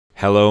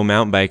Hello,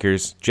 mountain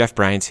bikers. Jeff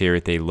Bryant's here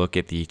with a look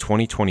at the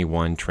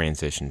 2021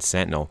 Transition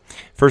Sentinel.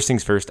 First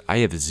things first, I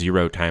have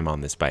zero time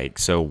on this bike,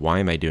 so why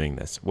am I doing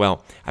this?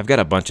 Well, I've got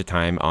a bunch of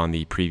time on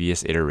the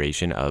previous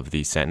iteration of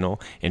the Sentinel.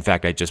 In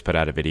fact, I just put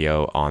out a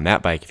video on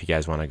that bike if you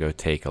guys want to go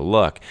take a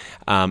look.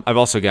 I've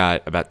also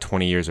got about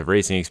 20 years of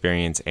racing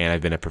experience, and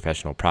I've been a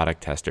professional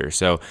product tester.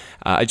 So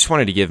I just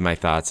wanted to give my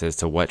thoughts as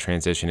to what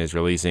Transition is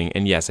releasing,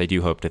 and yes, I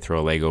do hope to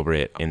throw a leg over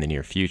it in the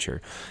near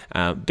future.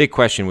 Big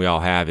question we all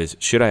have is,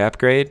 should I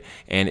upgrade?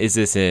 And is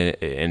this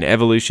an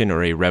evolution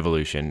or a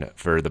revolution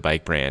for the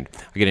bike brand?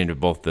 I'll get into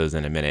both of those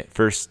in a minute.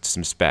 First,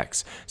 some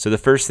specs. So the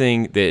first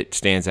thing that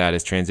stands out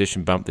is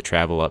Transition bumped the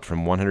travel up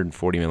from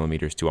 140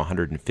 millimeters to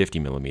 150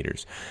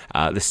 millimeters.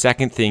 The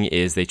second thing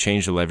is they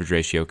changed the leverage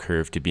ratio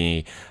curve to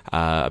be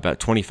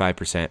about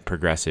 25%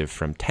 progressive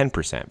from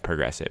 10%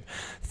 progressive.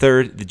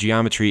 Third, the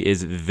geometry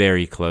is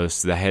very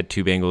close. The head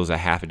tube angle is a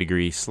half a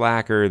degree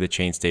slacker, the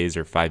chain stays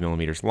are 5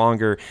 millimeters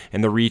longer,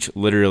 and the reach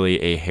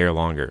literally a hair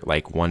longer,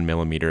 like 1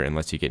 millimeter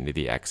unless you get into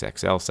the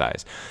XXL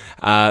size.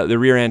 The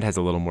rear end has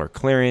a little more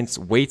clearance,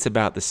 weight's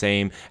about the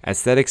same,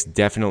 aesthetics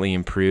definitely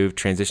improved.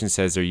 Transition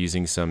says they're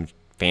using some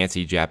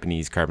fancy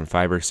Japanese carbon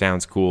fiber.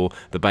 Sounds cool.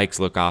 The bikes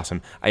look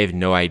awesome. I have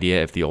no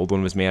idea if the old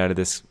one was made out of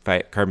this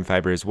carbon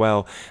fiber as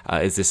well.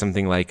 Is this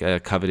something like a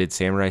coveted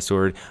samurai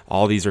sword?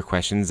 All these are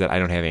questions that I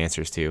don't have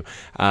answers to.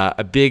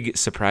 A big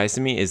surprise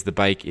to me is the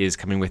bike is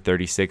coming with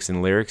 36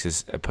 in lyrics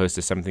as opposed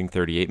to something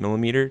 38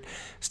 millimeter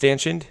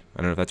stanchioned.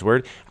 I don't know if that's a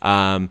word.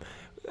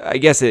 I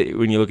guess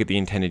when you look at the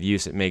intended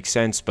use, it makes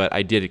sense, but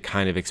I did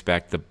kind of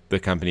expect the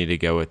company to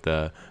go with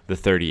the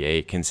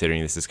 38,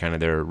 considering this is kind of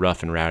their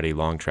rough and rowdy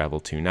long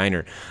travel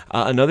 2.9er.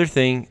 Another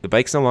thing, the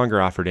bike's no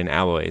longer offered in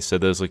alloys, so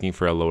those looking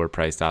for a lower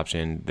priced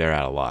option, they're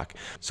out of luck.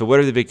 So what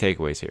are the big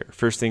takeaways here?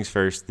 First things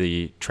first,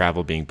 the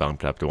travel being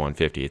bumped up to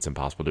 150. It's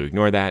impossible to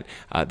ignore that.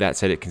 That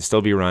said, it can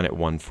still be run at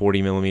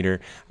 140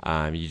 millimeter.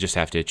 You just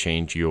have to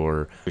change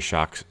your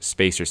shock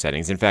spacer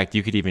settings. In fact,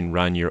 you could even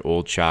run your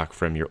old shock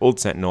from your old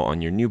Sentinel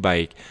on your new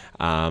bike.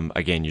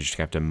 Again, you just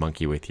have to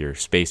monkey with your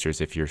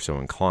spacers if you're so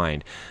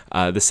inclined.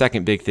 The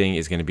second big thing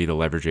is going to be the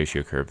leverage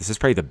ratio curve. This is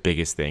probably the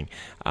biggest thing,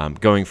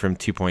 going from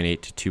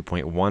 2.8 to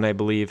 2.1, I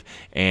believe,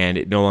 and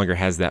it no longer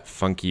has that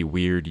funky,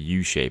 weird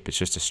U shape. It's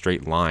just a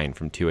straight line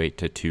from 2.8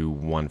 to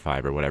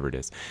 2.15 or whatever it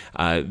is.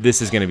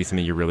 This is going to be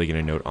something you're really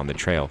going to note on the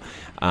trail.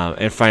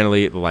 And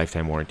finally, the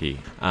lifetime warranty.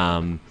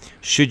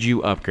 Should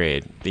you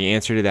upgrade? The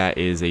answer to that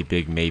is a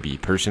big maybe.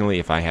 Personally,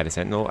 if I had a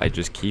Sentinel, I'd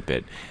just keep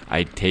it.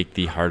 I'd take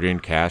the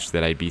hard-earned cash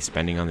that I'd be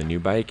spending on the new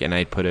bike, and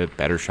I'd put a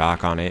better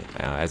shock on it.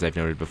 As I've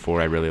noted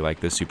before, I really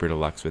like the Super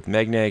Deluxe with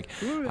Megneg.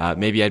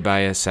 Maybe I'd buy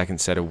a second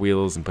set of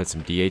wheels and put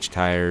some DH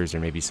tires or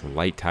maybe some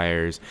light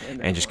tires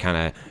and just kind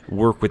of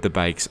work with the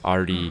bike's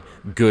already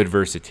good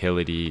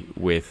versatility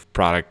with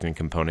product and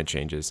component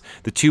changes.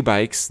 The two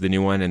bikes, the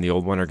new one and the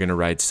old one, are going to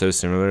ride so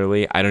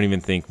similarly, I don't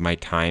even think my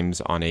times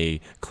on a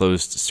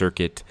closed circuit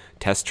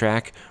test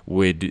track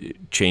would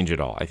change at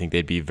all. I think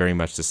they'd be very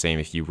much the same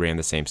if you ran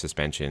the same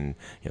suspension,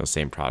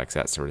 same products,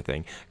 that sort of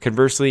thing.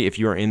 Conversely, if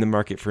you are in the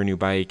market for a new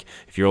bike,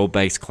 if your old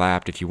bike's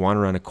clapped, if you want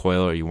to run a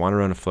coil or you want to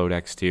run a Float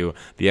X2,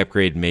 the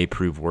upgrade may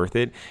prove worth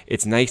it.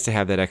 It's nice to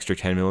have that extra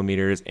 10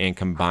 millimeters, and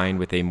combined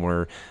with a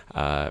more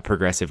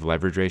progressive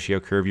leverage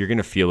ratio curve, you're going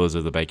to feel as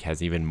though the bike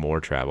has even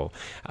more travel.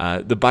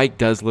 The bike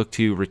does look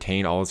to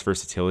retain all its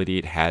versatility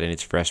it had in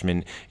its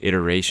freshman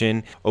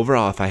iteration.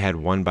 Overall, if I had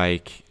one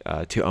bike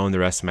to own the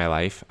rest of my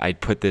life, I'd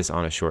put this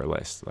on a short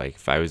list. Like,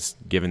 if I was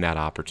given that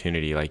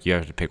opportunity, like, you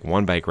have to pick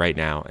one bike right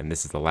now and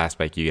this is the last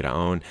bike you get to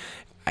own,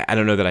 I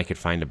don't know that I could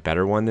find a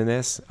better one than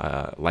this.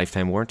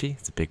 Lifetime warranty,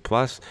 it's a big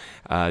plus.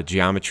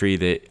 Geometry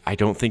that I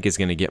don't think is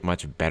going to get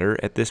much better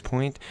at this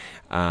point.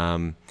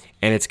 And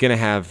it's going to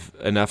have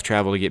enough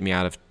travel to get me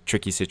out of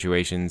tricky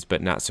situations,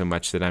 but not so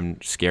much that I'm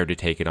scared to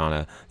take it on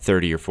a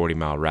 30 or 40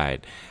 mile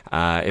ride.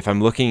 If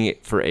I'm looking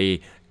for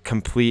a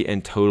complete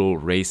and total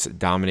race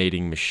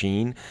dominating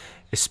machine,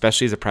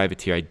 especially as a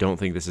privateer, I don't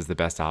think this is the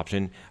best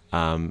option.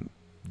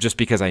 Just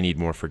because I need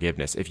more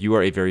forgiveness. If you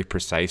are a very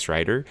precise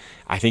rider,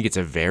 I think it's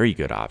a very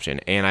good option.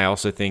 And I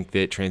also think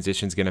that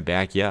Transition's going to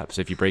back you up. So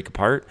if you break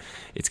apart,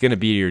 it's going to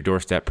be to your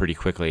doorstep pretty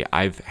quickly.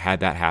 I've had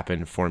that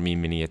happen for me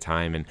many a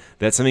time, and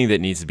that's something that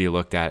needs to be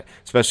looked at,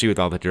 especially with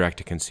all the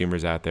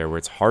direct-to-consumers out there where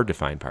it's hard to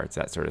find parts,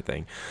 that sort of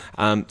thing.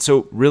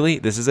 So really,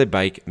 this is a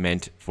bike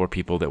meant for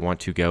people that want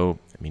to go,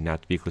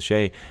 not to be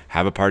cliche,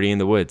 have a party in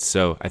the woods.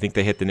 So I think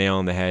they hit the nail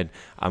on the head.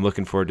 I'm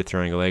looking forward to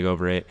throwing a leg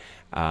over it.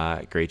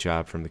 Great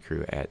job from the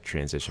crew at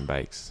Transition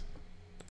Bikes.